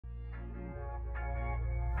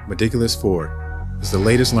MIDIculous 4 is the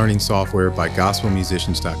latest learning software by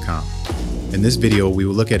gospelmusicians.com. In this video, we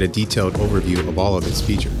will look at a detailed overview of all of its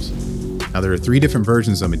features. Now, there are three different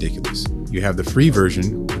versions of MIDIculous. You have the free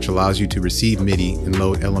version, which allows you to receive MIDI and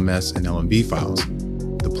load LMS and LMV files,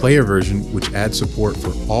 the player version, which adds support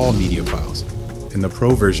for all media files, and the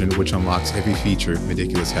pro version, which unlocks every feature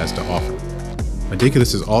MIDIculous has to offer.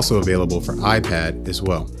 MIDIculous is also available for iPad as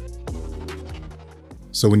well.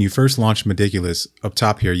 So when you first launch MIDIculous, up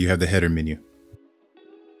top here you have the header menu.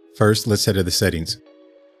 First, let's head to the settings.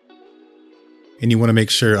 And you want to make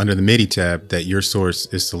sure under the MIDI tab that your source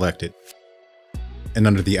is selected. And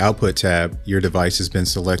under the output tab, your device has been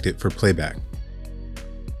selected for playback.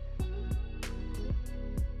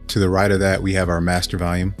 To the right of that, we have our master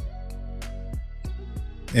volume.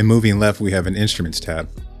 And moving left, we have an instruments tab.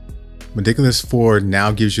 MIDIculous 4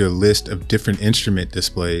 now gives you a list of different instrument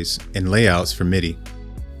displays and layouts for MIDI,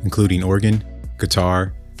 including organ,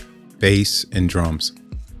 guitar, bass, and drums.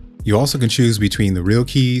 You also can choose between the real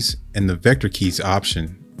keys and the vector keys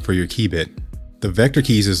option for your key bed. The vector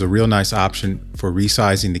keys is a real nice option for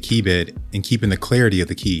resizing the key bed and keeping the clarity of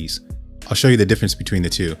the keys. I'll show you the difference between the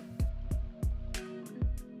two.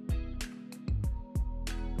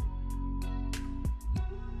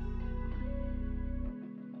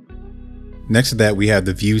 Next to that, we have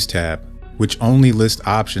the Views tab, which only lists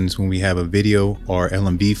options when we have a video or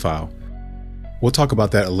LMV file. We'll talk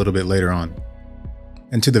about that a little bit later on.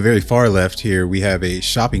 And to the very far left here, we have a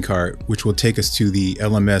shopping cart, which will take us to the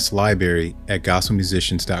LMS library at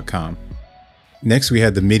gospelmusicians.com. Next, we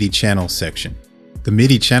have the MIDI Channels section. The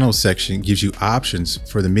MIDI Channels section gives you options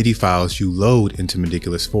for the MIDI files you load into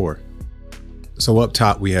MIDIculous 4. So up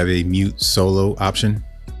top, we have a mute solo option.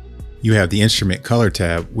 You have the instrument color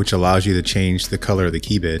tab, which allows you to change the color of the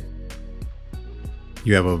key bed.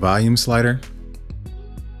 You have a volume slider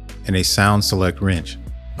and a sound select wrench.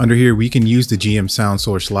 Under here, we can use the GM sound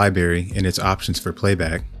source library and its options for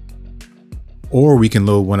playback, or we can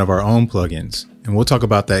load one of our own plugins, and we'll talk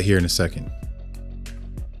about that here in a second.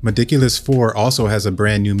 MIDIculous 4 also has a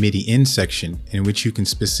brand new MIDI in section in which you can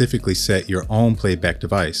specifically set your own playback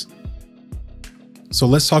device. So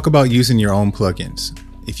let's talk about using your own plugins.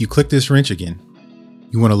 If you click this wrench again,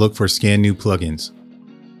 you want to look for Scan New Plugins,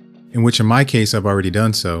 in which in my case I've already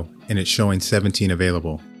done so, and it's showing 17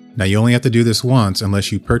 available. Now you only have to do this once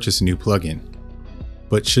unless you purchase a new plugin.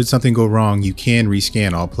 But should something go wrong, you can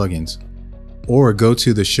rescan all plugins. Or go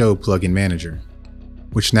to the Show Plugin Manager,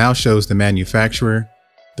 which now shows the manufacturer,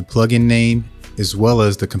 the plugin name, as well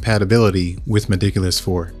as the compatibility with MIDIculous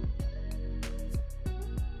 4.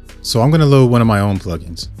 So I'm going to load one of my own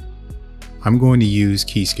plugins. I'm going to use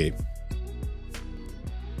Keyscape.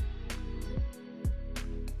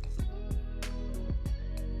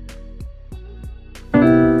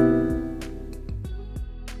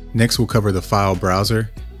 Next, we'll cover the file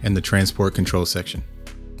browser and the transport control section.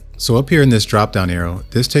 So up here in this drop-down arrow,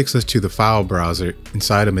 this takes us to the file browser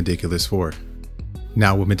inside of MIDIculous 4.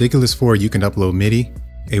 Now with MIDIculous 4, you can upload MIDI,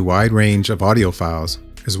 a wide range of audio files,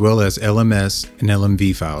 as well as LMS and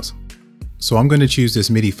LMV files. So I'm going to choose this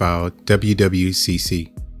MIDI file,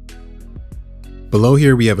 WWCC. Below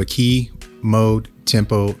here, we have a key, mode,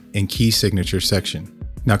 tempo, and key signature section.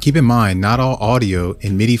 Now keep in mind, not all audio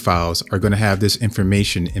and MIDI files are going to have this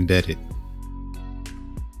information embedded.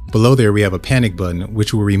 Below there, we have a panic button,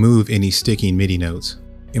 which will remove any sticking MIDI notes.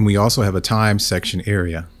 And we also have a time section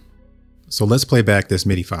area. So let's play back this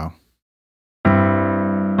MIDI file.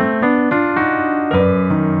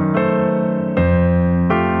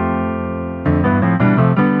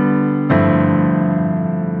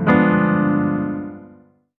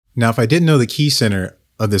 Now, if I didn't know the key center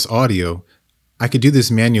of this audio, I could do this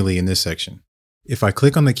manually in this section. If I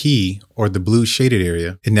click on the key or the blue shaded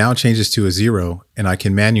area, it now changes to a 0 and I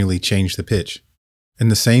can manually change the pitch. And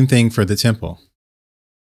the same thing for the tempo.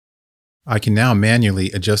 I can now manually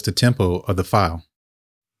adjust the tempo of the file.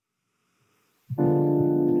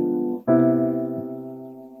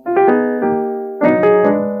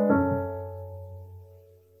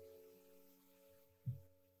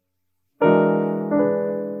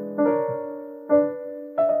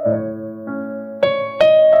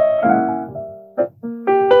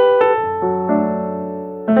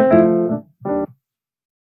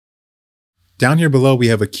 Down here below, we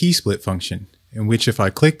have a key split function, in which if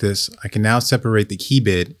I click this, I can now separate the key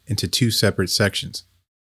bed into two separate sections.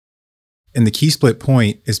 And the key split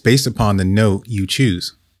point is based upon the note you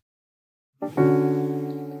choose.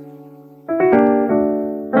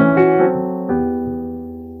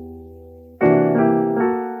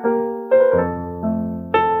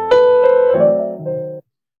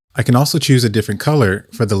 I can also choose a different color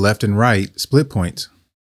for the left and right split points.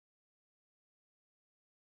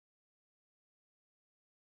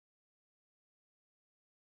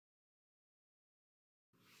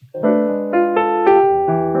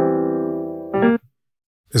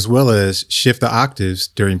 as well as shift the octaves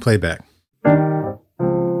during playback.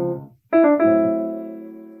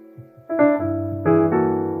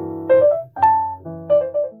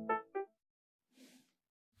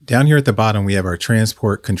 Down here at the bottom, we have our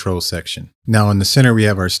transport control section. Now in the center, we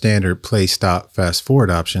have our standard play, stop, fast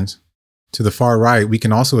forward options. To the far right, we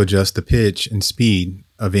can also adjust the pitch and speed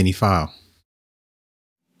of any file.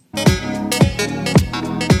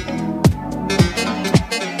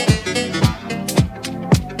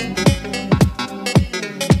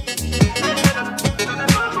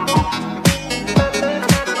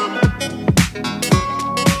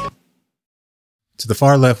 To the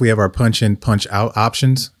far left, we have our punch in, punch out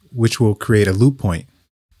options, which will create a loop point.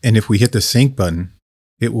 And if we hit the sync button,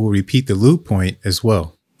 it will repeat the loop point as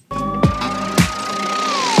well.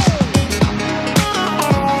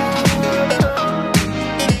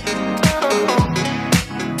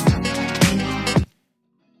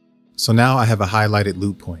 So now I have a highlighted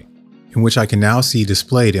loop point, in which I can now see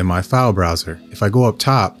displayed in my file browser. If I go up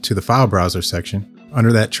top to the file browser section,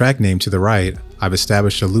 under that track name to the right, I've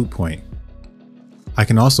established a loop point. I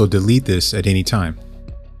can also delete this at any time.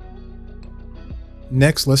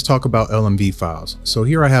 Next, let's talk about LMV files. So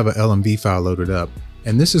here I have an LMV file loaded up,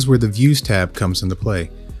 and this is where the Views tab comes into play.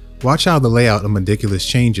 Watch how the layout of MIDIculous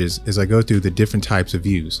changes as I go through the different types of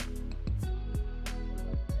views.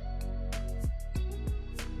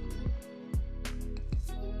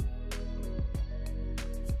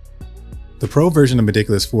 The Pro version of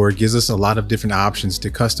MIDIculous 4 gives us a lot of different options to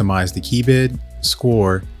customize the key bed,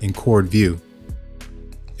 score, and chord view.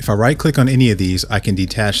 If I right click on any of these, I can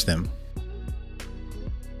detach them.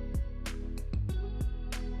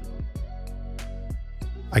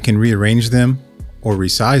 I can rearrange them or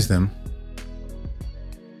resize them.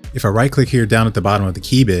 If I right click here down at the bottom of the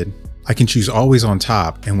key bed, I can choose always on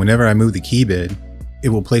top, and whenever I move the key bed, it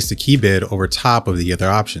will place the key bed over top of the other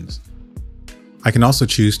options. I can also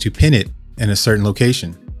choose to pin it in a certain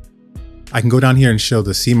location. I can go down here and show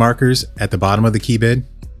the C markers at the bottom of the key bed,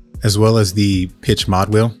 as well as the pitch mod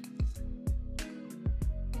wheel.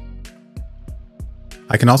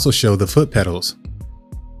 I can also show the foot pedals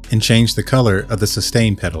and change the color of the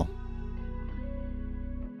sustain pedal.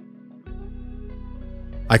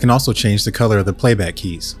 I can also change the color of the playback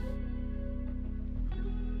keys.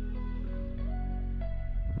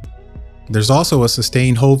 There's also a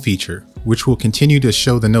sustain hold feature, which will continue to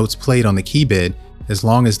show the notes played on the key bed as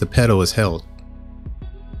long as the pedal is held.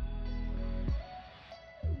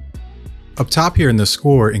 Up top here in the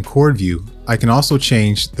score and chord view, I can also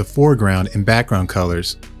change the foreground and background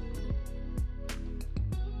colors.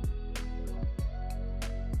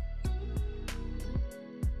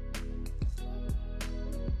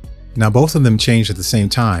 Now both of them change at the same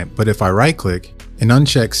time, but if I right click and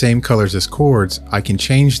uncheck same colors as chords, I can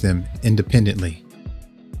change them independently.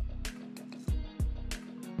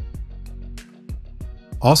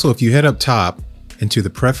 Also, if you head up top into the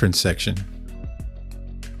preference section,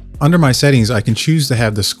 under my settings, I can choose to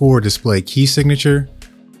have the score display key signature,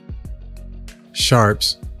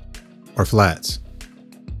 sharps, or flats.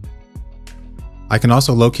 I can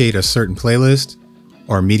also locate a certain playlist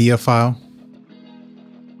or media file,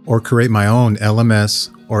 or create my own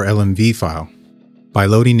LMS or LMV file by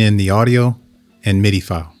loading in the audio and MIDI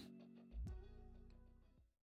file.